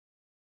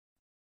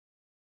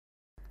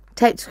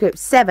Tape script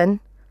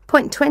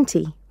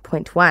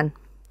 7.20.1.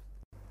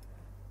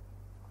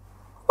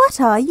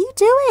 What are you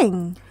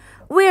doing?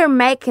 We're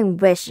making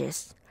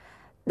wishes.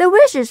 The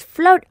wishes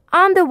float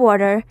on the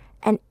water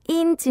and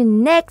into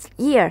next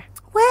year.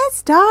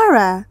 Where's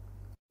Dara?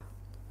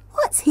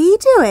 What's he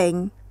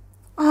doing?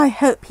 I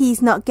hope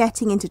he's not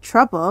getting into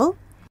trouble.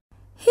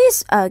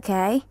 He's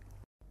okay.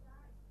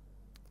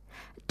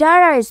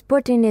 Dara is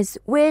putting his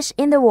wish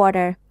in the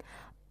water.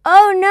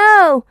 Oh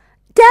no!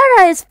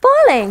 Dara is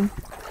falling!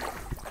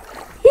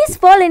 He's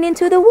falling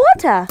into the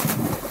water.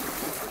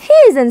 He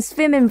isn't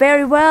swimming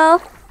very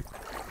well.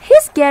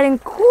 He's getting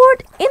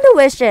caught in the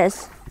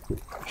wishes.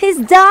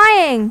 He's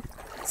dying.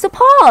 So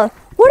Paul,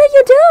 what are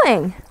you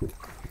doing?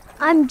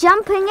 I'm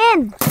jumping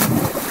in.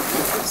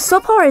 So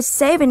Paul is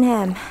saving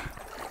him.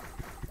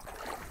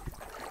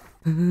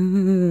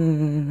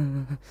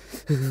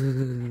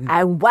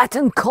 I'm wet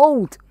and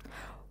cold.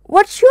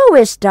 What's your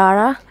wish,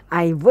 Dara?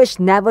 I wish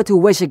never to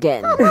wish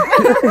again.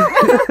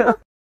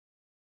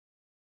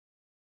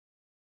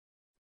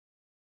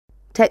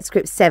 Tape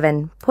script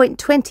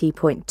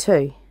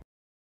 7.20.2.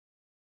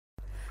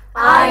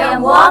 I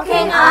am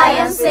walking, I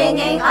am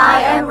singing,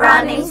 I am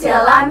running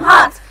till I'm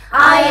hot.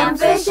 I am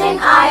fishing,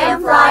 I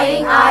am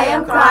flying, I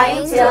am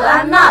crying till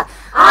I'm not.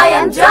 I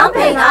am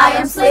jumping, I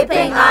am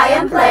sleeping, I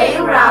am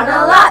playing round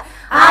a lot.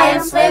 I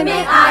am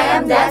swimming, I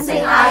am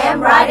dancing, I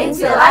am riding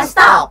till I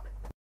stop.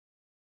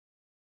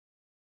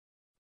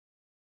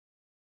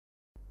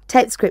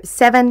 Tape script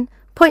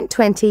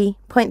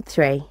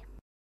 7.20.3.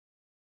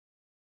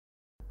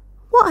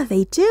 What are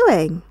they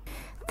doing?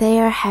 They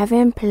are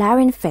having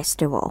plowing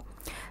festival.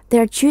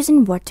 They're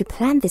choosing what to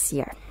plant this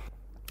year.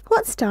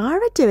 What's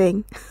Dara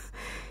doing?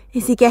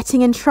 Is he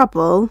getting in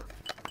trouble?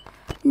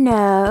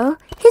 No,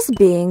 he's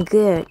being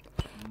good.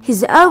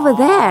 He's over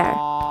there.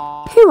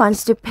 He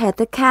wants to pet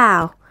the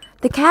cow.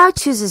 The cow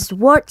chooses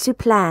what to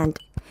plant.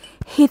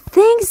 He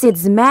thinks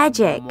it's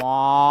magic. He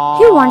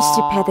wants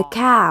to pet the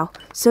cow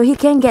so he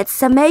can get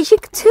some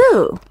magic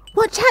too.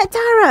 Watch out,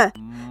 Dara!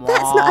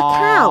 That's not a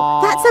cow.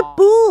 That's a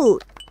bull.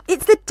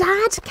 It's the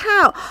dad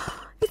cow.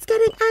 It's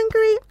getting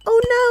angry.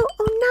 Oh no,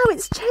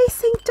 it's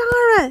chasing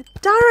Dara.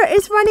 Dara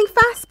is running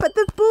fast, but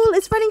the bull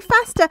is running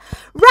faster.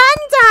 Run,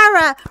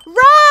 Dara!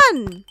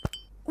 Run!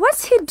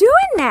 What's he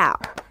doing now?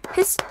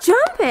 He's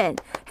jumping.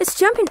 He's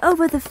jumping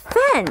over the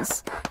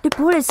fence. The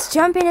bull is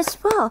jumping as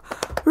well.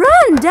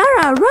 Run,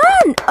 Dara,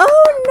 run!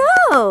 Oh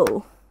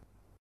no!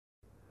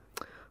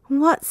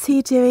 What's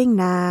he doing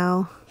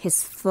now?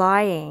 He's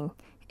flying.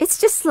 It's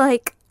just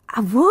like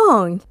a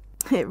wand.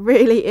 It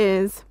really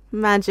is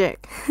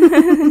magic.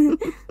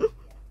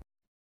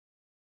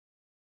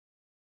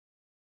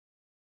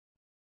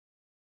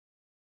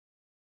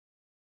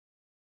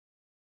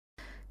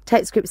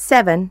 Tape script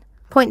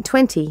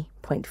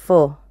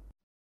 7.20.4.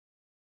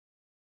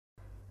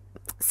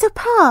 So,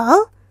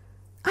 Paul,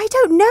 I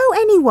don't know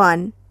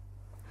anyone.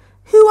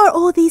 Who are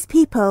all these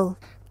people?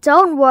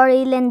 Don't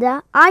worry,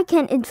 Linda. I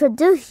can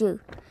introduce you.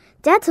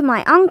 That's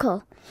my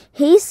uncle.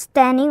 He's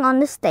standing on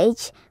the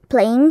stage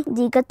playing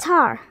the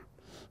guitar.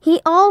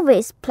 He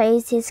always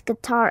plays his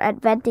guitar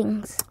at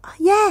weddings.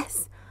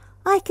 Yes,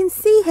 I can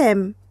see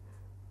him.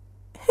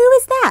 Who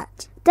is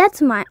that?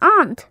 That's my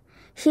aunt.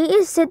 She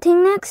is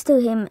sitting next to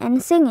him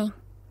and singing.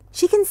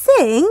 She can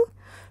sing?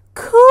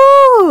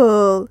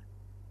 Cool!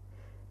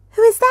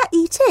 Who is that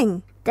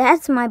eating?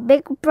 That's my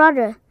big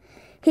brother.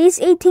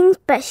 He's eating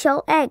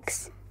special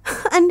eggs.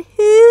 And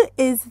who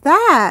is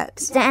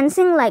that?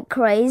 Dancing like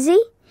crazy?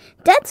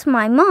 That's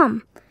my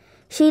mom.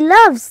 She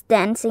loves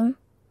dancing.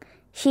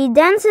 She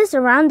dances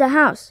around the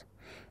house.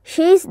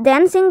 She's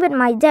dancing with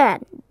my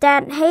dad.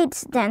 Dad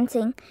hates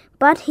dancing,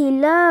 but he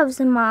loves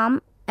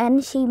Mom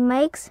and she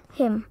makes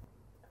him.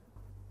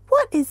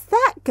 What is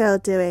that girl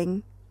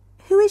doing?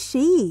 Who is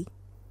she?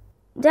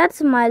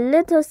 That's my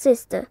little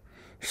sister.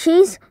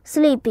 She's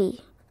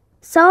sleepy.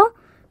 So,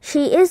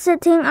 she is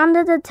sitting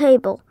under the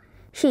table.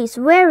 She's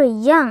very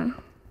young.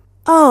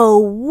 Oh,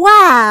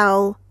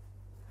 wow!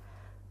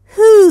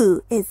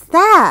 Who is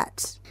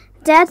that?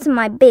 That's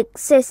my big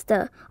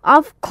sister,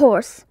 of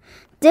course.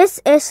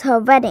 This is her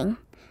wedding.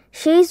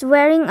 She's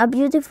wearing a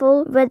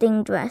beautiful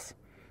wedding dress.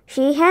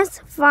 She has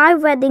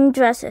 5 wedding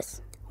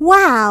dresses.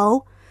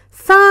 Wow!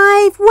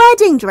 5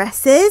 wedding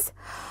dresses?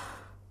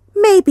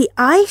 Maybe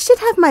I should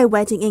have my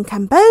wedding in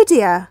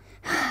Cambodia.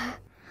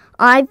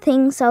 I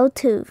think so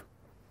too.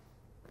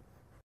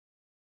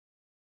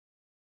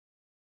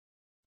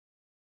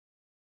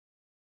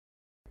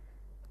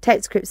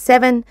 Tape script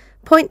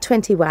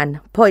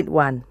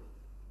 7.21.1.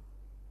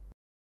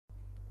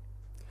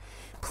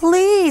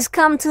 Please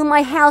come to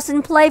my house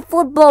and play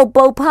football,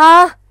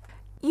 Bopa.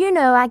 You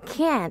know I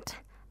can't.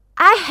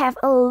 I have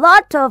a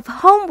lot of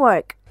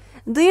homework.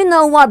 Do you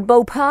know what,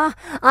 Bopa?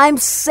 I'm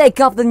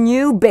sick of the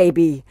new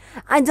baby.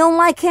 I don't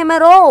like him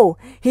at all.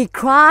 He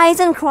cries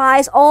and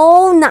cries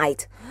all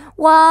night.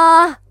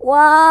 Wah,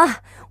 wah,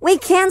 we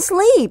can't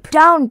sleep.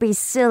 Don't be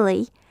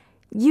silly.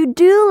 You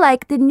do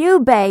like the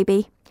new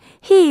baby.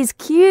 He's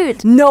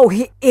cute. No,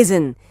 he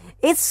isn't.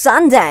 It's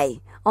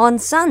Sunday. On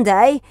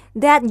Sunday,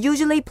 Dad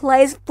usually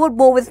plays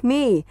football with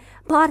me,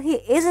 but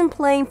he isn't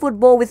playing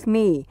football with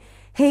me.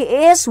 He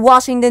is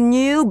washing the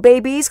new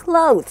baby's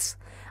clothes.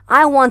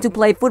 I want to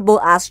play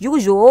football as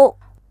usual.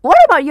 What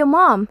about your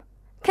mom?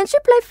 Can she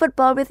play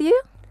football with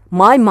you?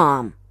 My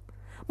mom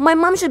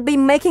should be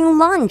making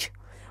lunch.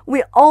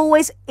 We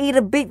always eat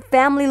a big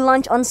family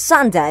lunch on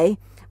Sunday,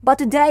 but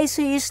today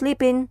she is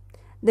sleeping.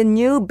 The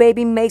new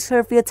baby makes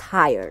her feel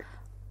tired.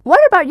 What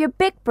about your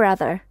big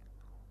brother?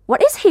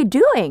 What is he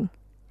doing?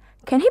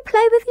 Can he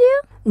play with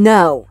you?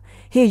 No,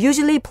 he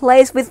usually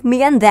plays with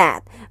me and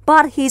Dad,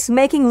 but he's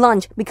making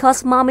lunch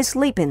because Mom is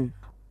sleeping.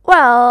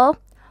 Well,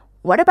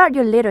 what about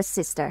your little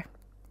sister?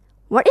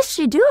 What is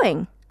she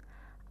doing?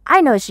 I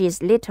know she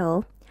is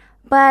little,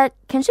 but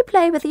can she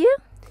play with you?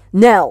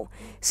 No,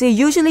 she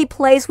usually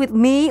plays with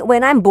me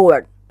when I'm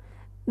bored.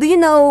 Do you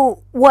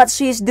know what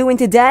she's doing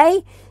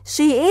today?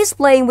 She is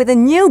playing with a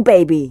new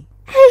baby.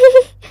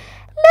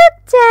 Look,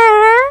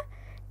 Dara,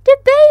 the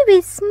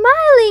baby's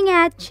smiling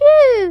at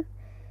you.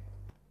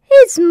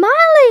 He's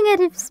smiling at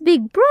his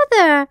big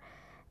brother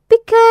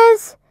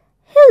because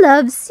he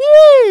loves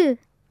you.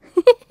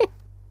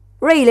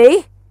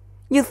 Really?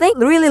 You think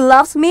he really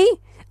loves me?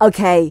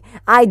 Okay,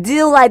 I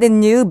do like the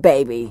new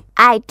baby.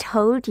 I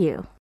told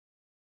you.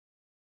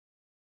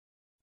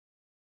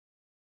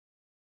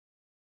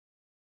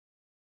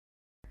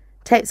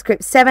 Tape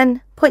script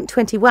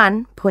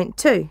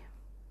 7.21.2.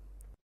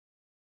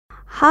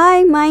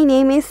 Hi, my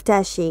name is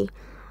Dashi.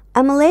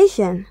 I'm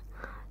Malaysian.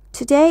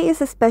 Today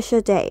is a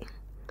special day.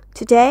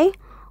 Today,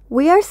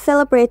 we are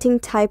celebrating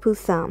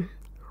Thaipusam.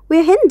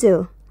 We're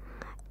Hindu.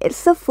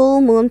 It's a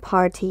full moon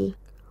party.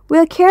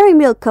 We'll carry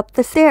milk up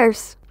the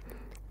stairs.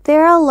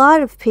 There are a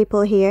lot of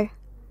people here.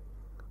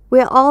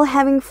 We're all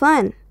having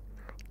fun.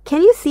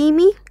 Can you see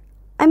me?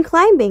 I'm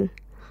climbing.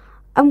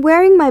 I'm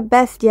wearing my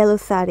best yellow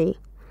sari.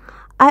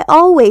 I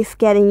always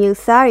get a new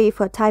sari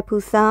for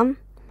Thaipusam.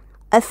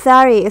 A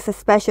sari is a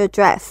special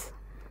dress.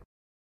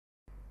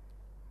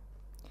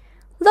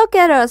 Look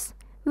at us.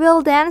 We're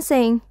all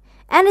dancing,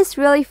 and it's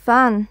really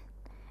fun.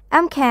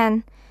 I'm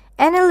Ken,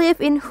 and I live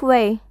in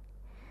Hue.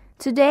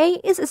 Today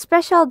is a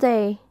special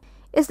day.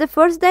 It's the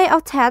first day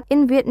of Tet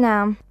in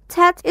Vietnam.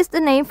 Tet is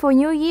the name for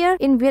New Year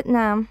in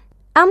Vietnam.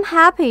 I'm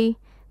happy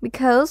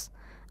because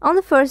on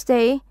the first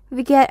day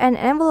we get an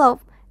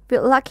envelope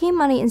with lucky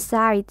money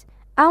inside.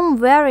 I'm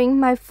wearing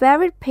my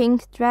favorite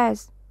pink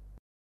dress.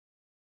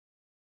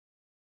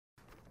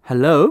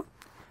 Hello,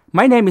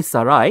 my name is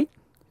Sarai.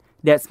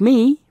 That's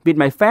me with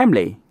my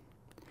family.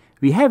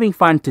 We're having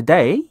fun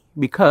today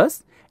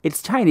because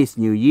it's Chinese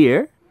New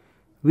Year.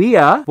 We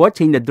are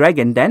watching the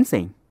dragon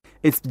dancing.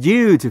 It's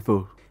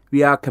beautiful.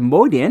 We are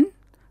Cambodian,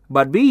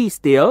 but we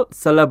still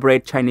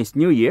celebrate Chinese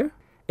New Year.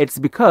 It's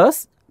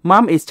because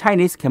Mom is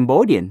Chinese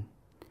Cambodian.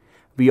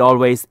 We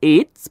always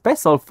eat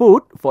special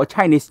food for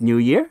Chinese New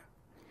Year.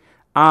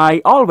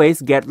 I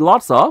always get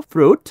lots of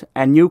fruit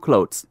and new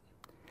clothes.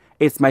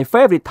 It's my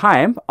favorite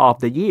time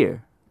of the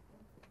year.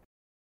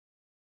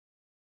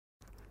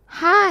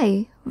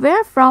 Hi,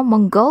 we're from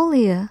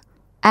Mongolia.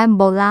 I'm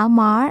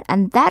Bolamar,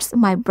 and that's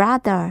my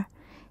brother.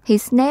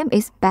 His name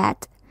is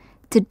Bet.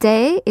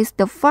 Today is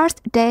the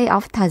first day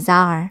of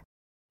Tazar.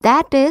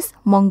 That is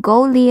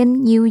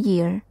Mongolian New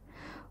Year.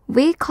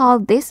 We call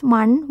this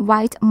month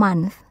White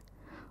Month.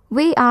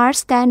 We are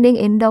standing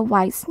in the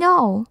white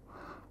snow.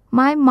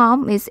 My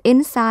mom is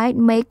inside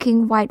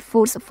making white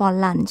foods for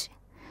lunch.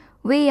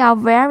 We are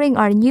wearing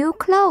our new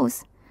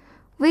clothes.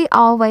 We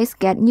always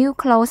get new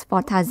clothes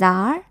for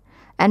Tazar,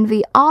 and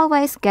we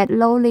always get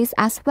lollies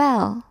as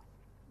well.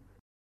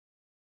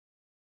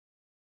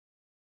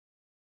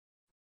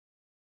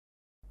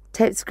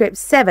 Tape script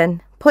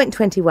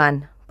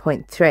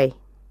 7.21.3.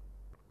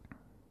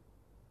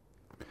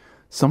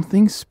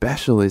 Something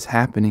special is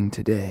happening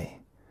today.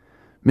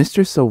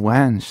 Mr.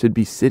 Sawan should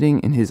be sitting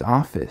in his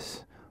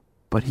office,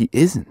 but he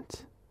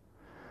isn't.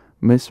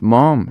 Miss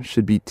Mom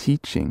should be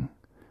teaching,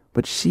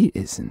 but she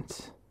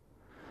isn't.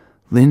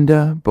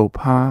 Linda,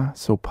 Bopa,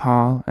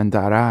 Sopal, and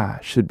Dara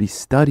should be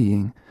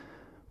studying,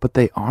 but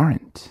they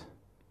aren't.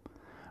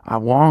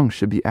 Awang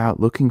should be out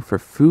looking for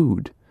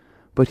food,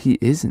 but he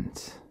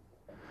isn't.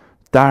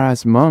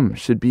 Dara's mum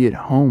should be at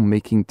home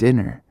making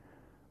dinner,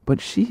 but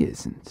she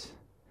isn't.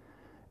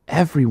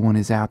 Everyone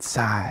is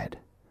outside.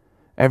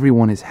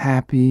 Everyone is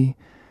happy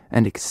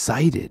and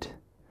excited.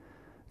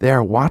 They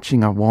are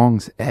watching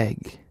Awang's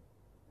egg.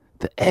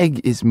 The egg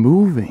is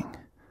moving.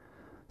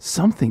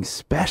 Something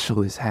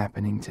special is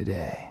happening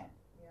today.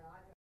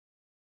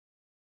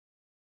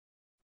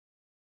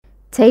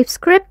 Tape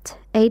script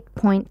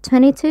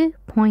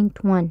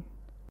 8.22.1.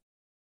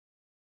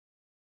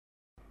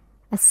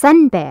 A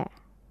sun bear.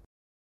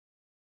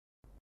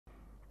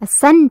 A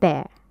sun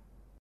bear.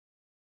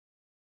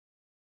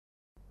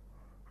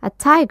 A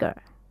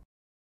tiger.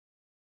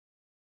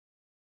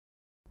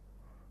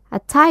 A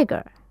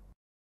tiger.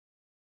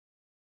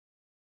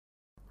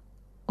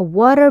 A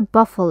water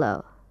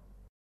buffalo.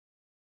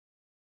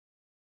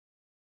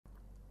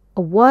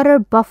 A water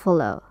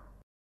buffalo.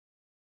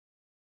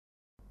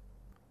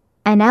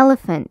 An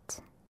elephant.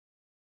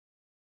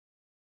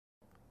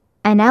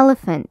 An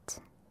elephant.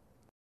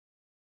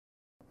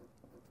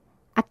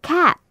 A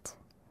cat.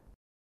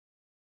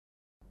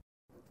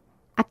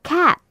 A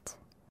cat.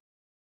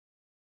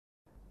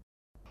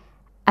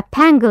 A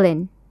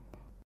pangolin.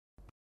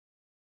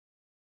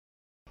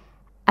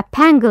 A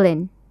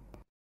pangolin.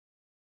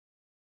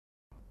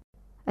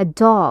 A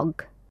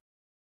dog.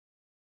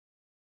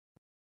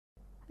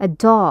 A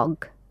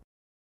dog.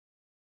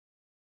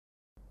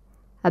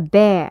 A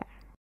bear.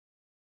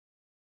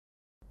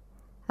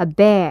 A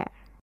bear.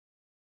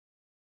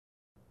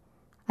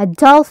 A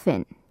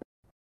dolphin.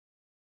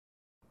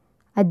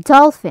 A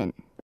dolphin.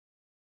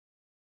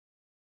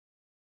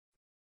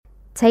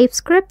 Tape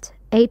script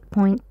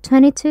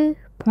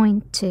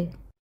 8.22.2.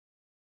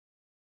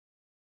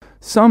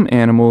 Some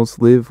animals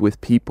live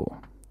with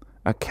people.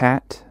 A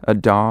cat, a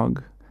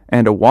dog,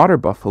 and a water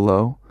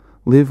buffalo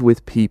live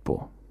with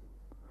people.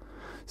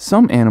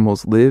 Some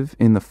animals live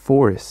in the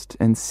forest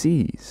and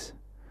seas.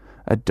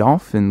 A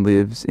dolphin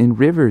lives in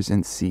rivers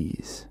and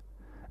seas.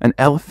 An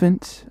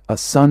elephant, a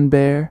sun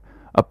bear,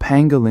 a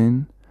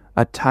pangolin,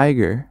 a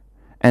tiger,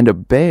 and a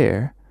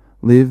bear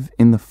live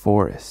in the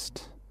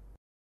forest.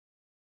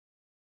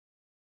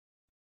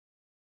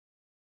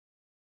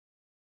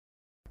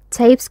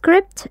 Tape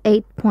script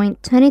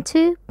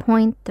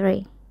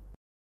 8.22.3.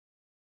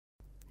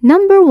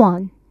 Number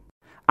 1.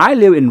 I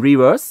live in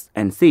rivers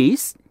and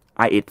seas.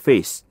 I eat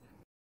fish.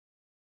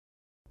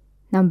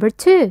 Number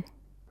 2.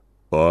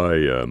 I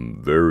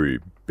am very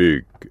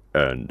big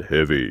and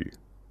heavy.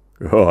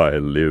 I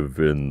live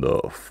in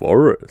the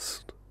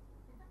forest.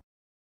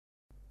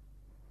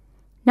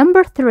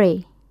 Number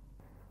 3.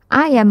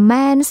 I am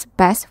man's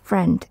best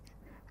friend.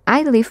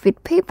 I live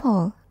with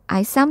people.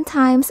 I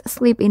sometimes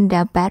sleep in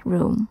their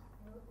bedroom.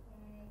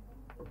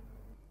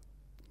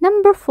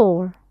 Number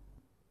 4.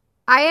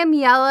 I am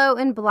yellow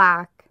and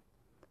black.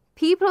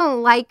 People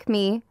don't like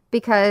me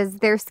because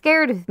they're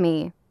scared of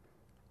me.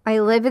 I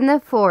live in the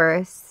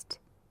forest.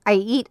 I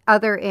eat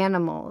other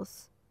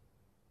animals.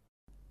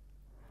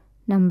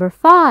 Number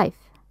 5.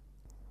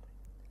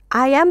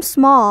 I am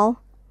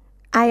small.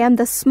 I am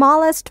the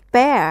smallest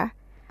bear.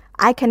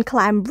 I can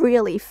climb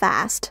really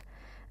fast.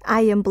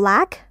 I am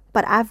black,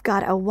 but I've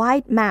got a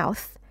white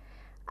mouth.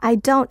 I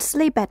don't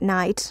sleep at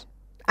night.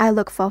 I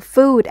look for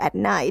food at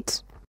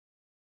night.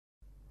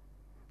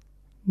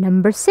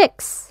 Number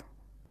 6.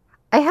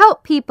 I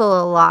help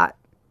people a lot.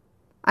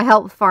 I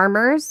help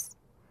farmers.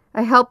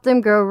 I help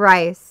them grow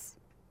rice.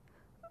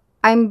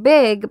 I'm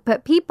big,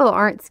 but people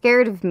aren't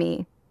scared of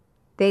me.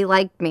 They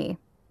like me.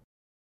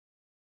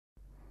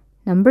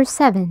 Number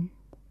 7.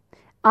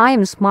 I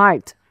am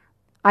smart.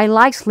 I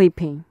like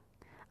sleeping.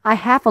 I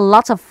have a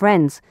lot of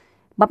friends,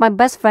 but my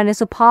best friend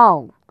is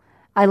Paul.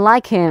 I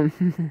like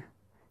him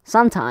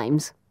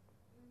sometimes.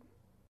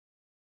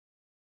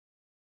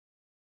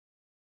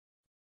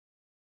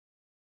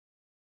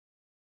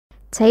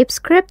 Tape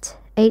script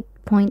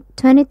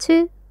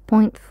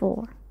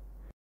 8.22.4.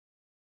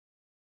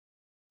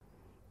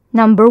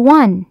 Number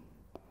 1.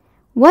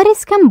 What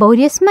is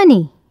Cambodia's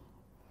money?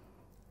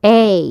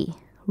 A.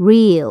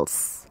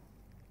 Reals.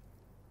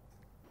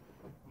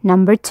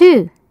 Number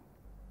 2.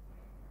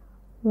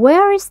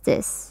 Where is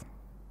this?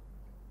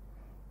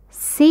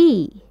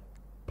 C.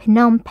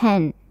 Phnom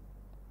Penh.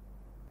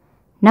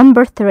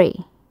 Number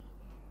 3.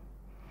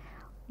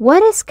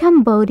 What is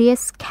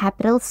Cambodia's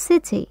capital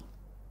city?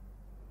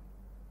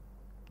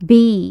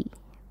 B.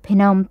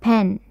 Phnom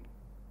Penh.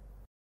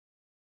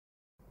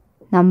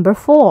 Number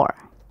 4.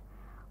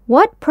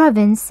 What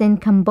province in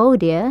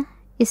Cambodia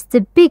is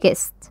the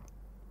biggest?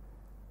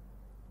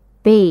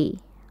 B.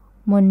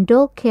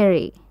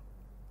 Mondulkiri.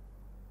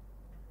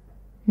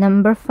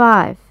 Number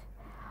 5.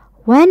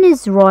 When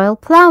is Royal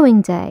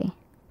Plowing Day?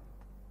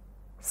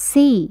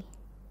 C.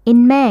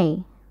 In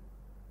May.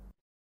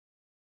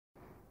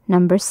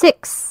 Number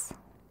 6.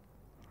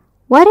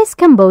 What is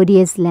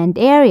Cambodia's land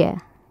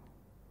area?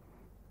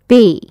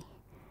 B.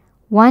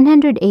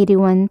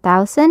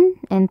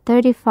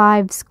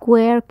 181,035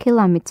 square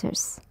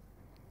kilometers.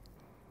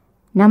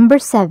 Number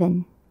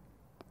 7.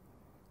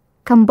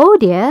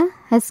 Cambodia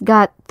has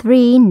got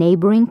 3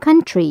 neighboring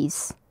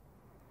countries.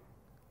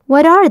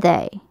 What are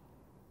they?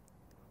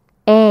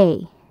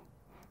 A.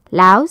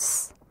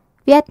 Laos,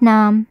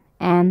 Vietnam,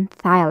 and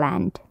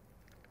Thailand.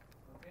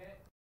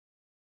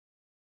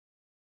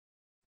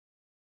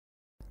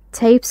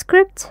 Tape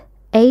script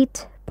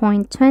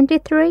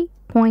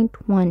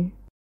 8.23.1.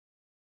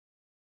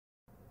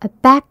 A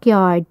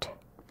backyard.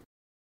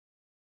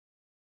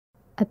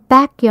 A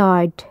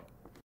backyard.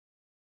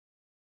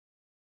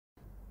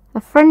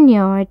 A front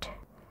yard.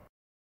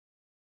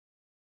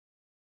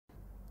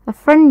 A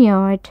front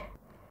yard.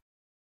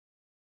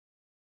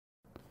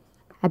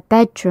 A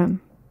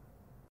bedroom.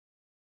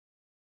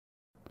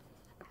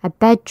 A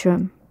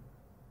bedroom.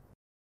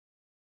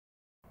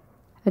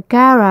 A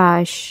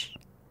garage.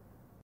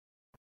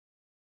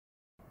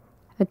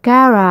 A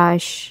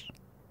garage.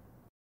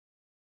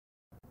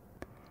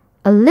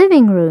 A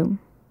living room.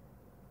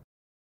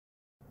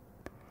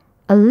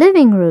 A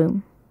living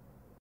room.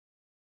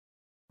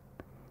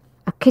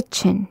 A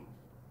kitchen.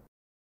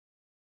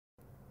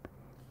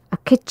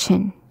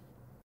 kitchen.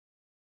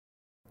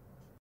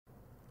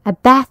 A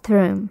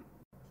bathroom.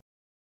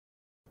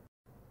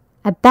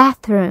 A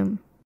bathroom.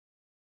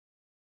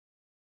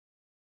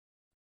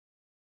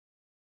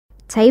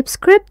 Tape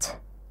script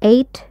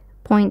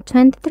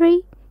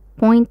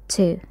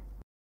 8.23.2.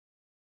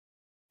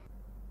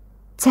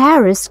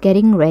 Dara's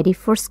getting ready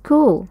for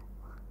school.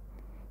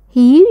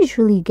 He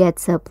usually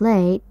gets up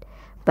late,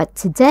 but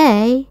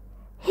today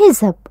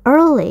he's up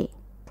early.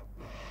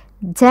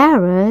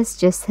 Dara's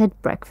just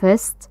had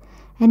breakfast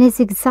and is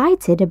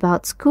excited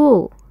about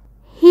school.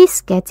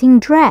 He's getting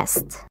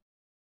dressed.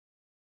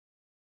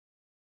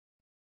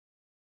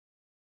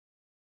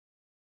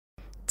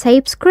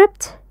 Tape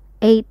script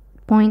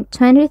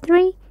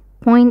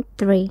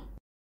 8.23.3.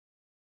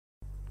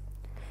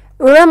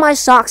 Where are my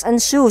socks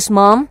and shoes,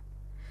 Mom?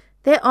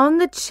 They're on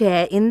the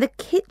chair in the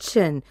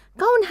kitchen.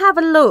 Go and have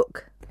a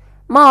look.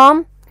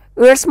 Mom,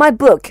 where's my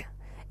book?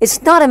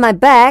 It's not in my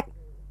bag.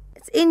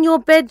 It's in your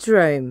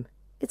bedroom.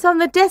 It's on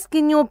the desk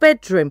in your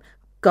bedroom.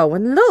 Go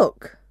and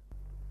look.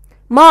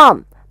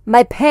 Mom,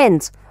 my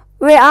pens,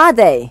 where are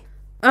they?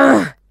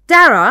 Ugh,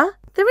 Dara,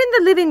 they're in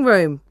the living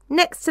room,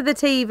 next to the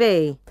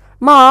TV.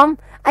 Mom,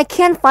 I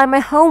can't find my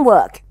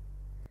homework.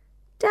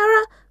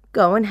 Dara,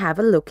 go and have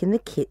a look in the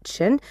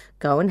kitchen.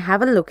 Go and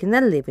have a look in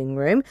the living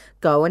room.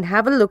 Go and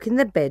have a look in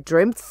the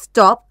bedroom.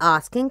 Stop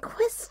asking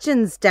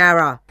questions,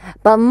 Dara.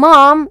 But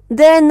Mom,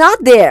 they're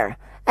not there.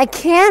 I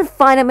can't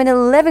find them in the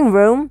living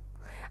room.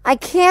 I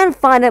can't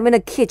find them in the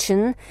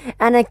kitchen,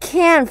 and I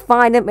can't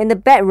find them in the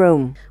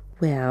bedroom.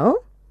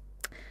 Well,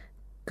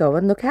 go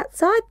and look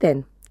outside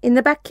then, in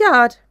the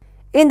backyard.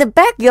 In the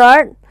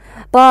backyard?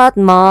 But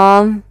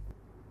Mom...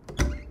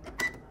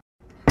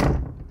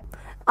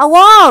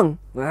 Awang!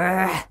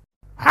 Hi,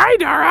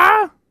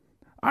 Dara.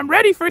 I'm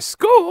ready for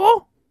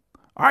school.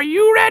 Are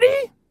you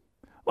ready?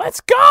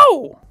 Let's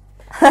go!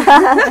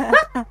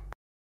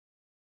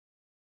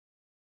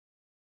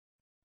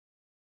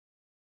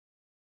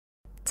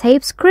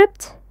 Tape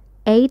script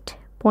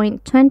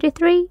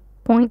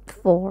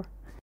 8.23.4.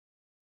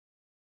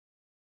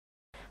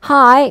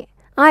 Hi,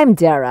 I'm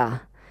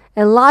Dara,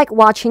 and like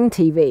watching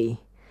TV.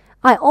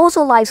 I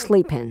also like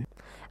sleeping.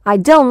 I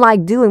don't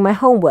like doing my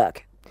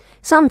homework.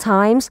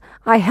 Sometimes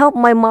I help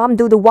my mom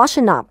do the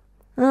washing up.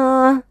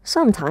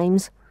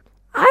 Sometimes.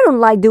 I don't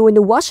like doing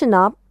the washing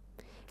up.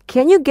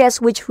 Can you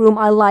guess which room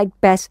I like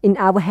best in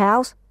our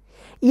house?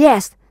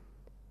 Yes,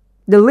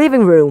 the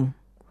living room.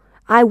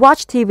 I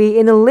watch TV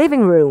in the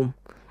living room.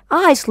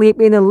 I sleep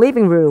in the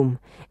living room.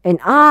 And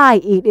I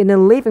eat in the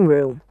living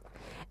room.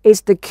 It's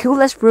the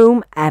coolest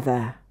room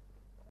ever.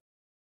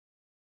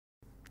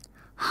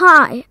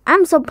 Hi,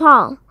 I'm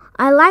Sokha.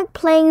 I like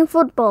playing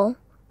football.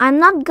 I'm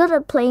not good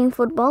at playing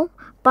football,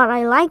 but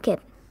I like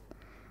it.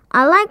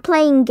 I like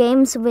playing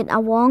games with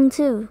Awang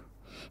too.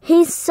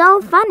 He's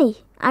so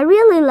funny. I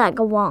really like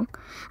Awang.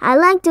 I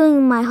like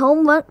doing my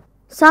homework.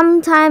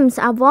 Sometimes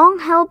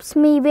Awang helps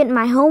me with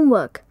my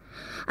homework.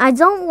 I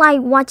don't like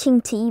watching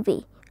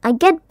TV. I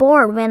get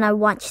bored when I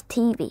watch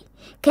TV.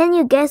 Can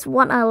you guess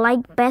what I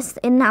like best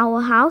in our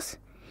house?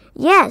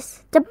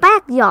 Yes, the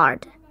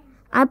backyard.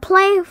 I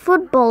play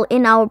football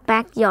in our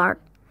backyard.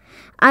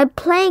 I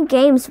play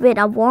games with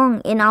Awang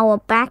in our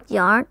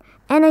backyard,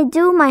 and I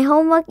do my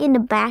homework in the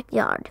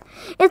backyard.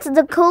 It's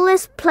the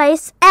coolest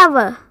place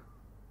ever.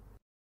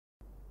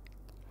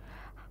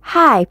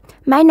 Hi,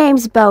 my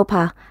name's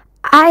Bopa.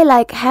 I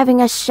like having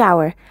a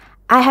shower.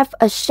 I have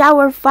a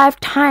shower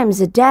 5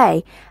 times a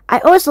day. I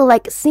also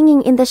like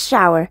singing in the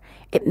shower.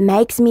 It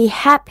makes me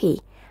happy.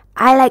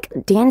 I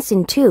like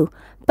dancing too,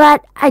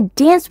 but I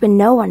dance when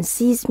no one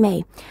sees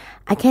me.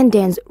 I can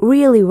dance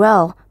really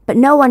well, but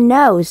no one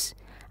knows.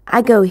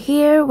 I go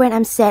here when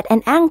I'm sad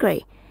and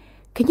angry.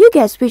 Can you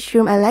guess which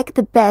room I like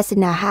the best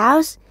in our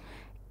house?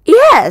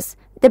 Yes,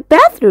 the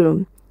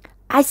bathroom.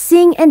 I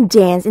sing and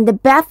dance in the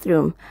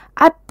bathroom.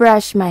 I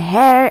brush my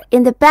hair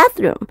in the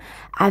bathroom.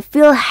 I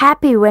feel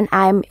happy when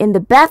I'm in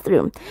the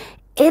bathroom.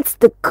 It's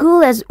the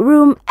coolest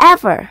room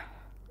ever.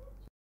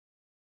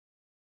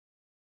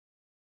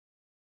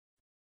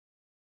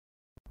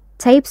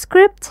 Tape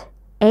script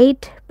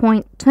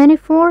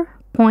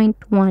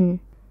 8.24.1.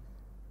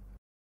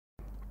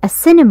 A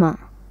cinema.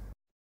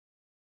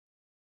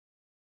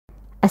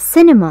 A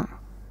cinema.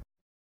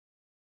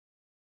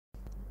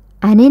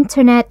 An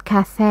internet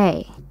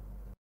cafe.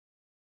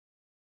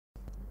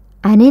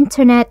 An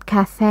internet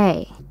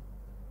cafe.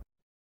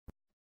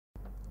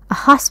 A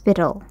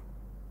hospital.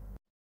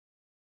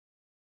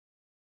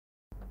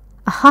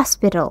 A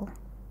hospital.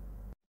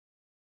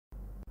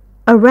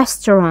 A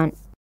restaurant.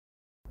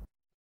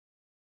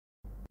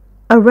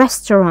 A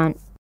restaurant.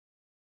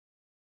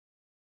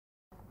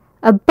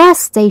 A bus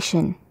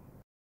station.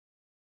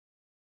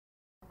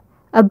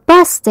 A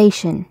bus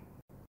station.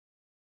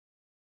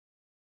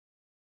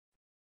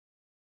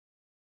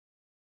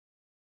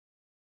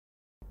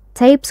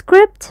 Tape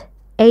script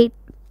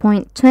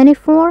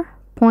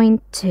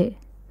 8.24.2.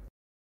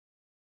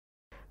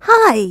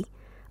 Hi,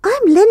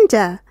 I'm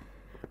Linda.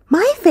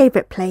 My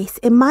favourite place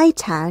in my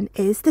town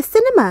is the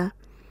cinema.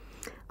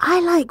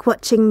 I like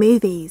watching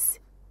movies.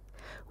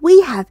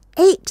 We have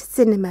 8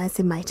 cinemas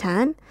in my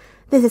town.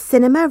 There's a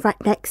cinema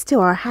right next to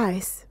our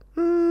house.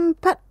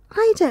 But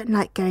I don't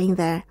like going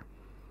there.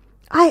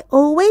 I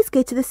always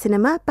go to the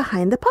cinema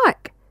behind the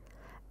park.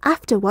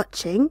 After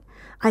watching,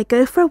 I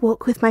go for a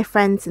walk with my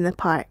friends in the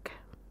park.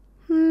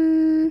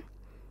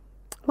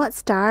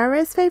 What's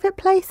Dara's favourite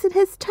place in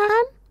his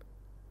town?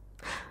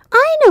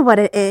 I know what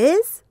it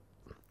is.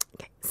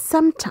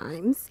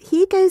 Sometimes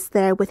he goes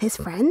there with his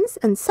friends,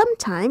 and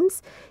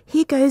sometimes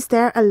he goes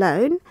there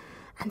alone,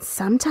 and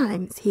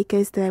sometimes he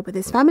goes there with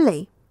his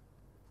family.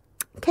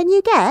 Can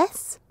you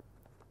guess?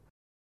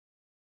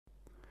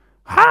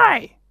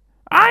 Hi,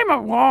 I'm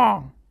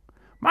Awong.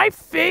 My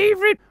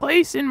favorite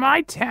place in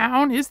my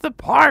town is the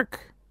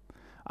park.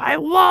 I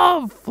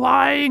love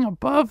flying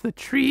above the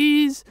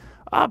trees,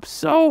 up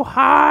so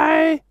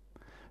high.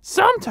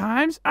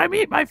 Sometimes I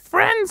meet my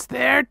friends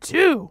there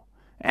too,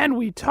 and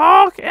we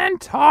talk and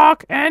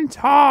talk and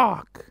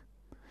talk.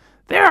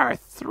 There are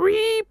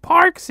 3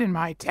 parks in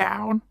my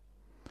town.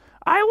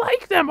 I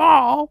like them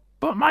all,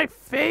 but my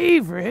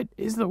favorite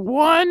is the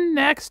one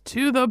next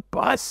to the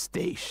bus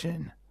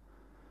station.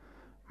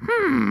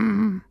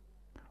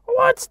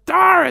 What's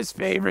Dara's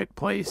favorite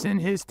place in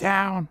his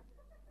town?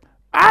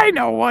 I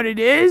know what it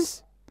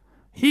is.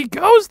 He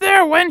goes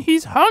there when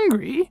he's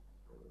hungry,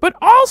 but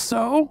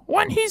also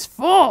when he's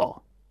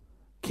full.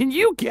 Can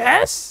you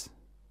guess?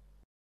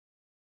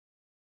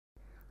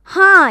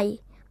 Hi,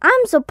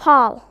 I'm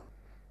Paul.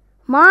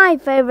 My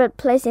favorite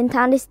place in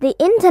town is the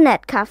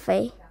internet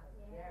cafe.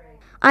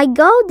 I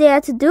go there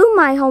to do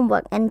my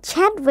homework and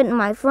chat with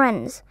my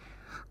friends.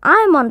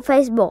 I'm on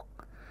Facebook.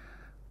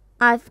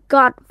 I've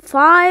got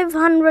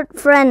 500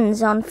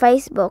 friends on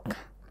Facebook.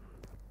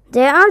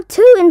 There are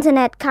 2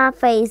 internet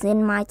cafes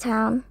in my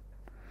town.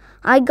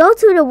 I go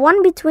to the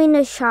one between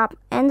the shop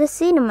and the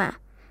cinema.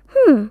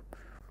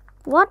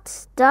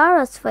 What's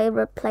Dara's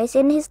favorite place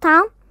in his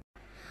town?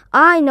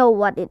 I know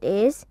what it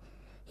is.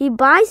 He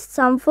buys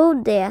some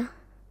food there.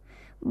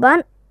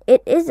 But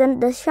it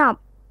isn't the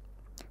shop.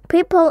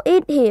 People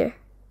eat here.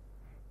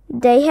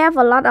 They have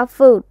a lot of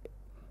food.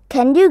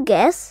 Can you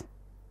guess?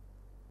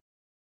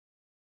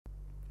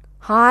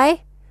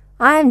 Hi,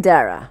 I'm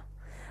Dara.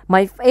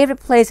 My favorite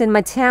place in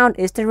my town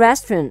is the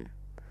restaurant.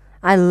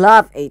 I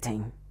love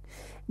eating.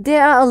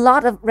 There are a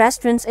lot of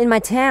restaurants in my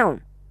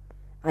town.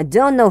 I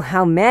don't know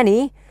how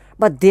many,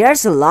 but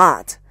there's a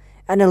lot,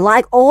 and I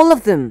like all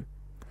of them.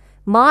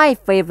 My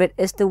favorite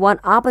is the one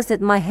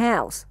opposite my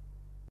house.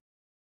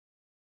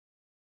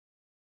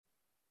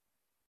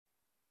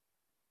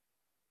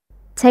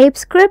 Tape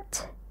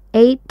script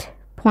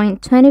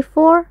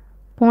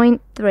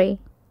 8.24.3.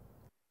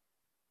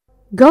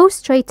 Go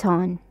straight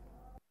on.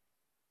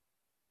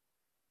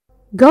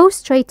 Go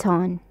straight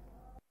on.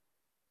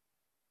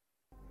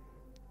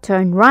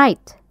 Turn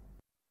right.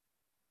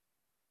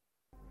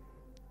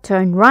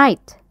 Turn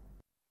right.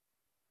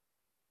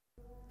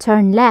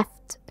 Turn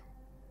left.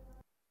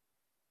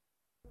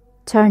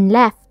 Turn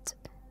left.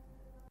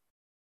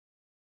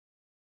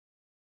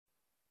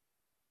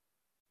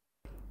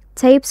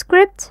 Tape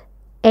script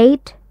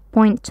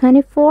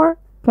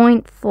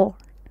 8.24.4.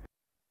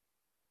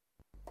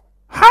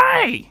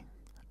 Hi,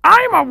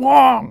 I'm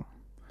Awong.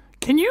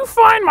 Can you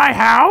find my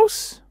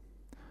house?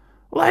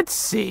 Let's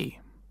see.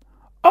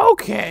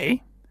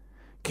 Okay.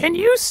 Can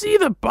you see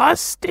the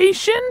bus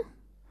station?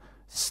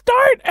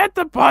 Start at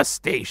the bus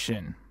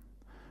station.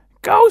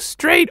 Go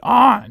straight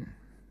on.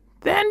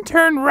 Then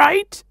turn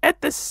right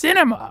at the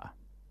cinema.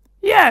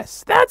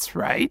 Yes, that's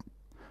right.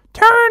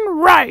 Turn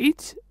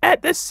right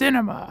at the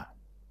cinema.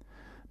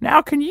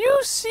 Now can you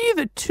see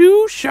the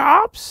 2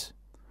 shops?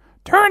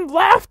 Turn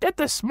left at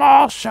the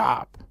small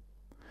shop.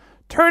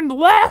 Turn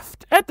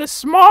left at the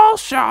small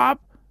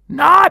shop,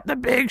 not the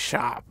big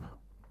shop.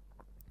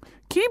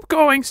 Keep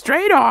going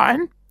straight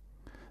on.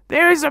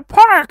 There's a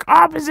park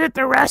opposite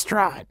the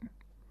restaurant.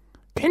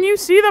 Can you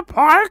see the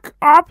park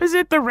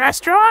opposite the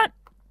restaurant?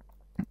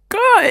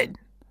 Good.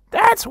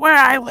 That's where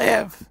I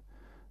live.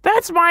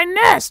 That's my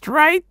nest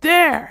right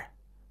there.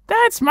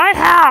 That's my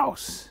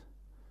house.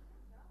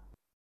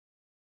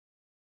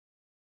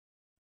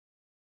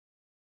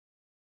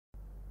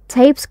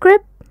 Tape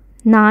script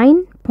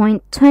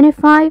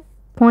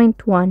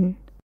 9.25.1.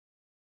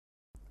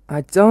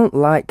 I don't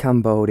like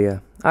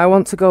Cambodia. I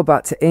want to go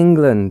back to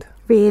England.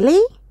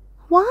 Really?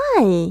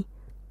 Why?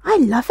 I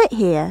love it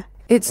here.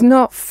 It's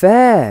not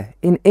fair.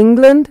 In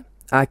England,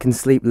 I can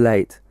sleep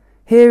late.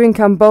 Here in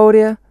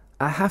Cambodia,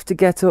 I have to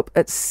get up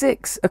at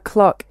 6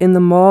 o'clock in the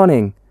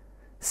morning.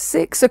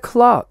 6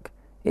 o'clock.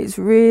 It's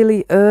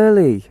really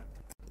early.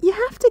 You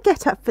have to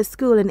get up for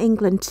school in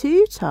England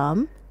too,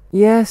 Tom.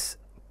 Yes,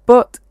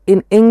 but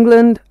in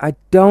England, I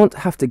don't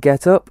have to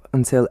get up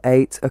until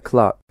 8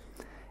 o'clock.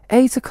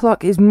 8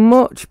 o'clock is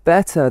much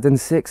better than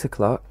 6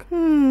 o'clock.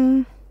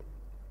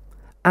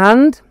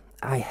 And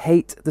I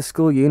hate the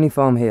school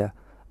uniform here.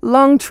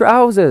 Long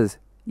trousers.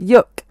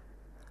 Yuck.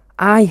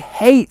 I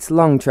hate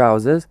long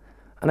trousers,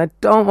 and I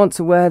don't want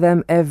to wear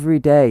them every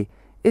day.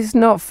 It's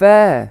not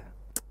fair.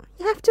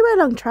 You have to wear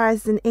long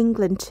trousers in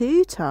England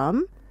too,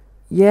 Tom.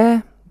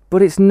 Yeah,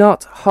 but it's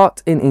not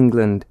hot in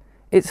England.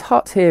 It's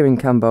hot here in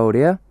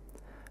Cambodia.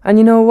 And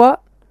you know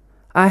what?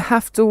 I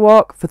have to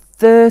walk for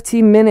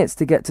 30 minutes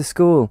to get to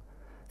school.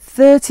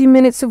 30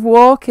 minutes of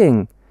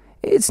walking.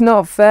 It's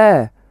not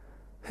fair.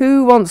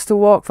 Who wants to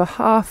walk for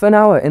half an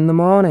hour in the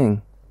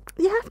morning?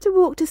 You have to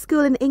walk to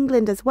school in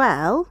England as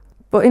well.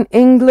 But in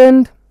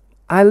England,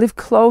 I live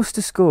close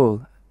to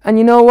school. And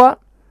you know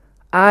what?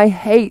 I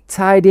hate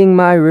tidying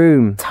my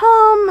room.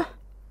 Tom,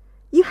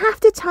 you have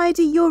to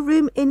tidy your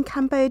room in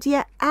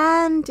Cambodia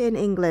and in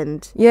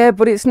England. Yeah,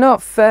 but it's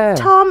not fair.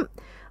 Tom,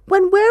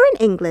 when we're in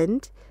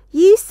England,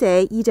 you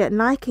say you don't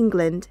like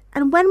England.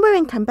 And when we're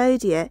in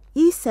Cambodia,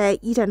 you say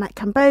you don't like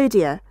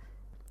Cambodia.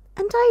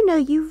 And I know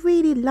you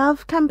really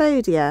love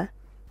Cambodia.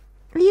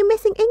 Are you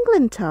missing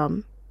England,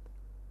 Tom?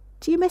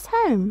 Do you miss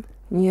home?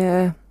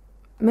 Yeah,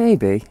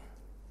 maybe.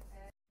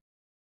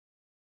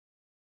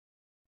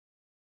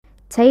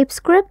 Tape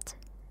script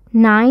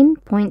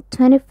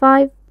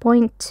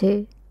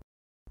 9.25.2.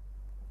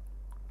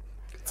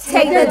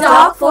 Take the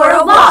dog for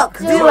a walk.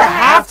 Do I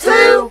have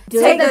to?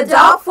 Take the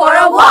dog for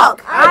a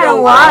walk. I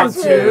don't want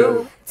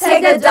to.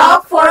 Take the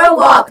dog for a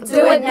walk.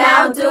 Do it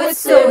now, do it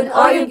soon.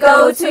 Or you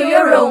go to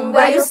your room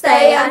where you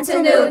stay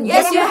until noon.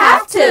 Yes, you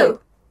have to.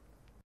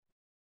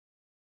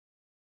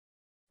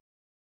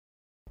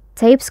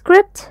 Tape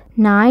script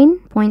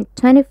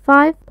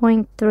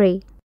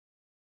 9.25.3.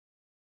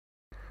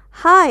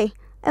 Hi,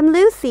 I'm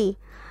Lucy.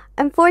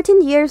 I'm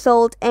 14 years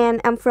old and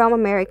I'm from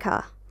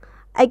America.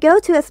 I go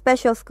to a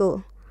special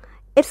school.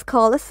 It's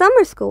called a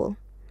summer school.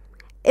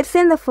 It's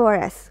in the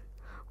forest.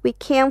 We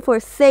camp for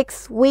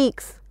 6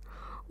 weeks.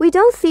 We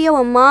don't see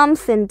our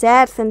moms and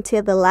dads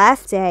until the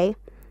last day.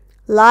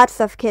 Lots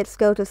of kids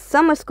go to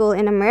summer school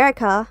in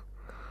America.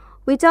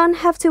 We don't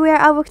have to wear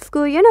our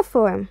school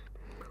uniform.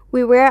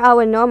 We wear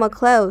our normal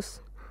clothes.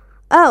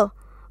 Oh,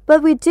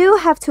 but we do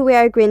have to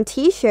wear a green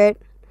t-shirt.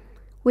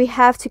 We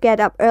have to get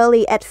up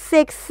early at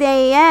 6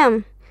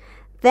 a.m.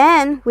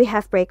 Then we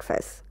have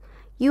breakfast.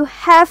 You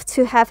have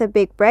to have a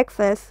big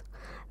breakfast.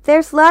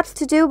 There's lots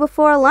to do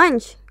before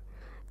lunch.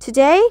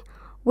 Today,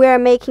 we are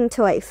making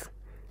toys.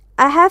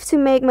 I have to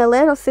make my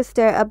little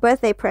sister a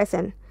birthday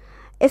present.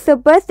 It's her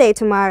birthday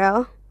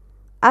tomorrow.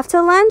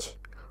 After lunch,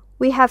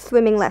 we have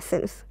swimming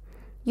lessons.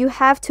 You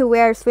have to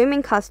wear a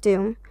swimming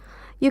costume.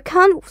 You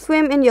can't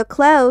swim in your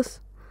clothes.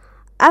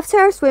 After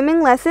our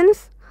swimming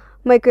lessons,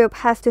 my group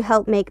has to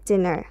help make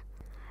dinner.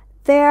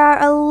 There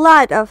are a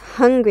lot of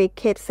hungry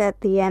kids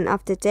at the end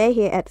of the day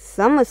here at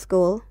summer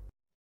school.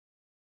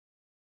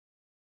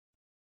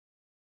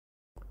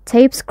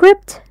 Tape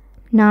script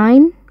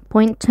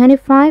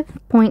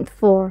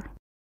 9.25.4.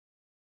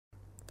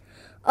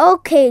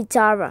 Okay,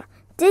 Dara,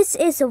 this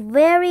is a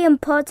very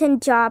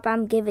important job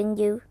I'm giving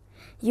you.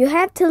 You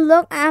have to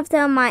look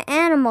after my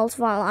animals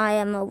while I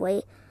am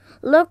away.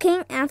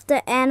 Looking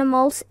after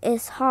animals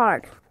is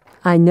hard.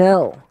 I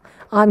know.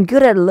 I'm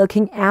good at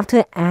looking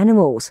after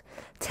animals.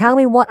 Tell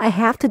me what I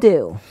have to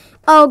do.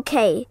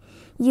 Okay,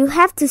 you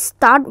have to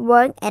start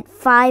work at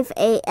 5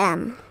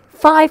 a.m.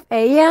 5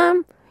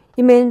 a.m.?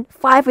 You mean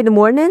 5 in the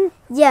morning?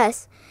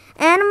 Yes,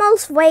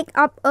 animals wake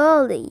up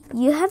early.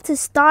 You have to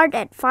start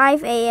at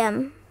 5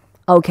 a.m.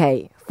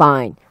 Okay,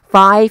 fine.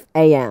 5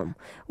 a.m.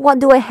 What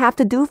do I have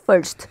to do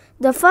first?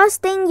 The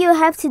first thing you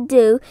have to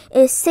do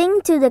is sing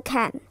to the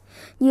cat.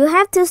 You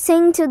have to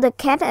sing to the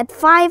cat at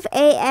 5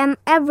 a.m.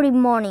 every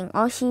morning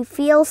or she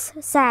feels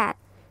sad.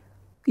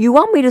 You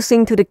want me to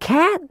sing to the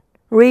cat?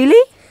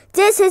 Really?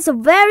 This is a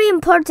very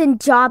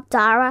important job,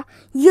 Dara.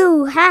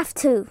 You have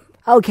to.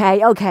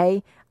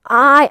 Okay.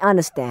 I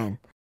understand.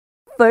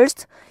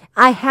 First,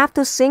 I have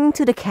to sing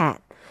to the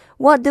cat.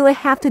 What do I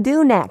have to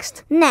do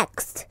next?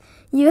 Next,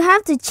 you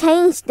have to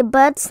change the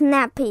bird's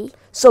nappy.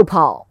 So,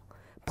 Paul,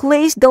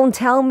 please don't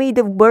tell me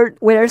the bird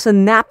wears a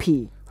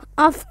nappy.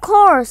 Of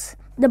course.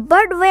 The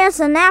bird wears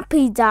a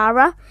nappy,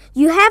 Dara.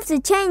 You have to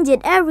change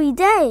it every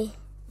day.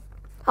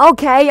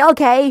 Okay.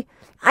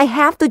 I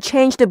have to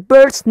change the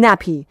bird's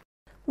nappy.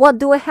 What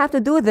do I have to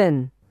do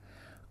then?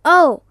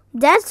 Oh,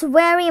 that's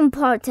very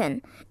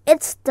important.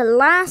 It's the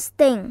last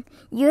thing.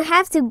 You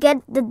have to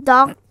get the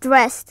dog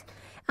dressed.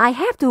 I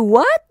have to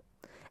what?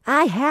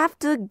 I have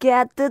to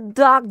get the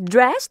dog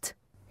dressed?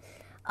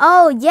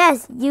 Oh,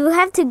 yes, you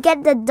have to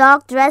get the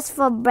dog dressed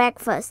for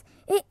breakfast.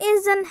 It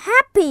isn't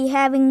happy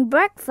having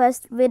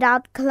breakfast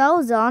without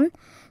clothes on.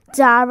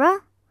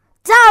 Dara,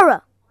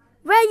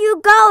 where are you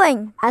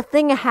going? I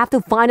think I have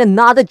to find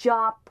another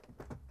job.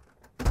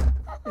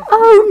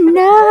 Oh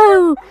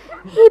no!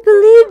 He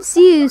believes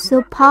you,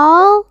 so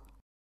Paul.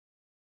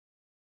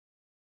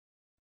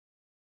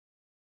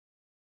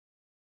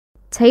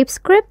 Tape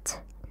script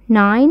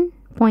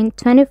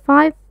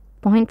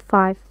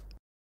 9.25.5.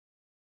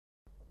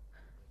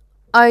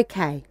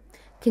 Okay,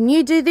 can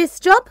you do this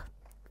job?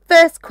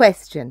 First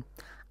question,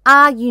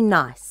 are you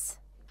nice?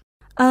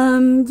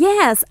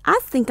 Yes, I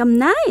think I'm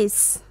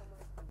nice.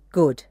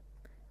 Good.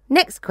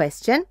 Next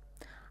question,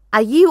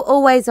 are you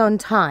always on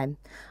time?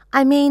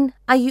 I mean,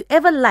 are you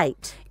ever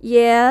late?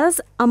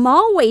 Yes, I'm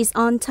always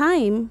on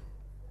time.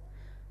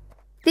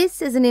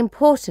 This is an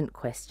important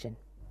question.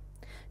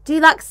 Do you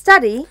like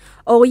study?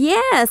 Oh,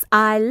 yes,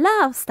 I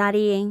love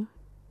studying.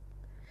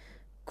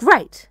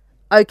 Great.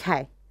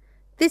 Okay.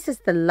 This is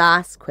the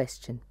last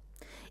question.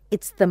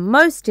 It's the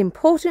most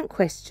important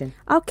question.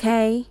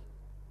 Okay.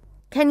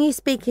 Can you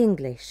speak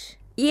English?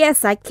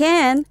 Yes, I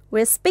can.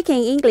 We're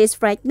speaking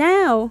English right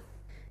now.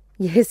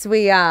 Yes,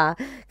 we are.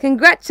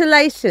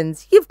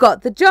 Congratulations. You've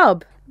got the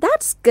job.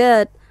 That's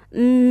good.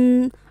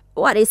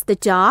 What is the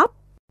job?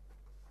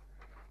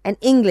 An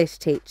English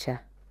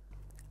teacher.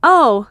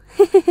 Oh.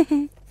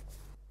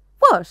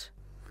 What?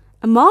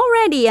 I'm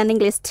already an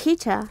English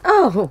teacher.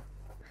 Oh.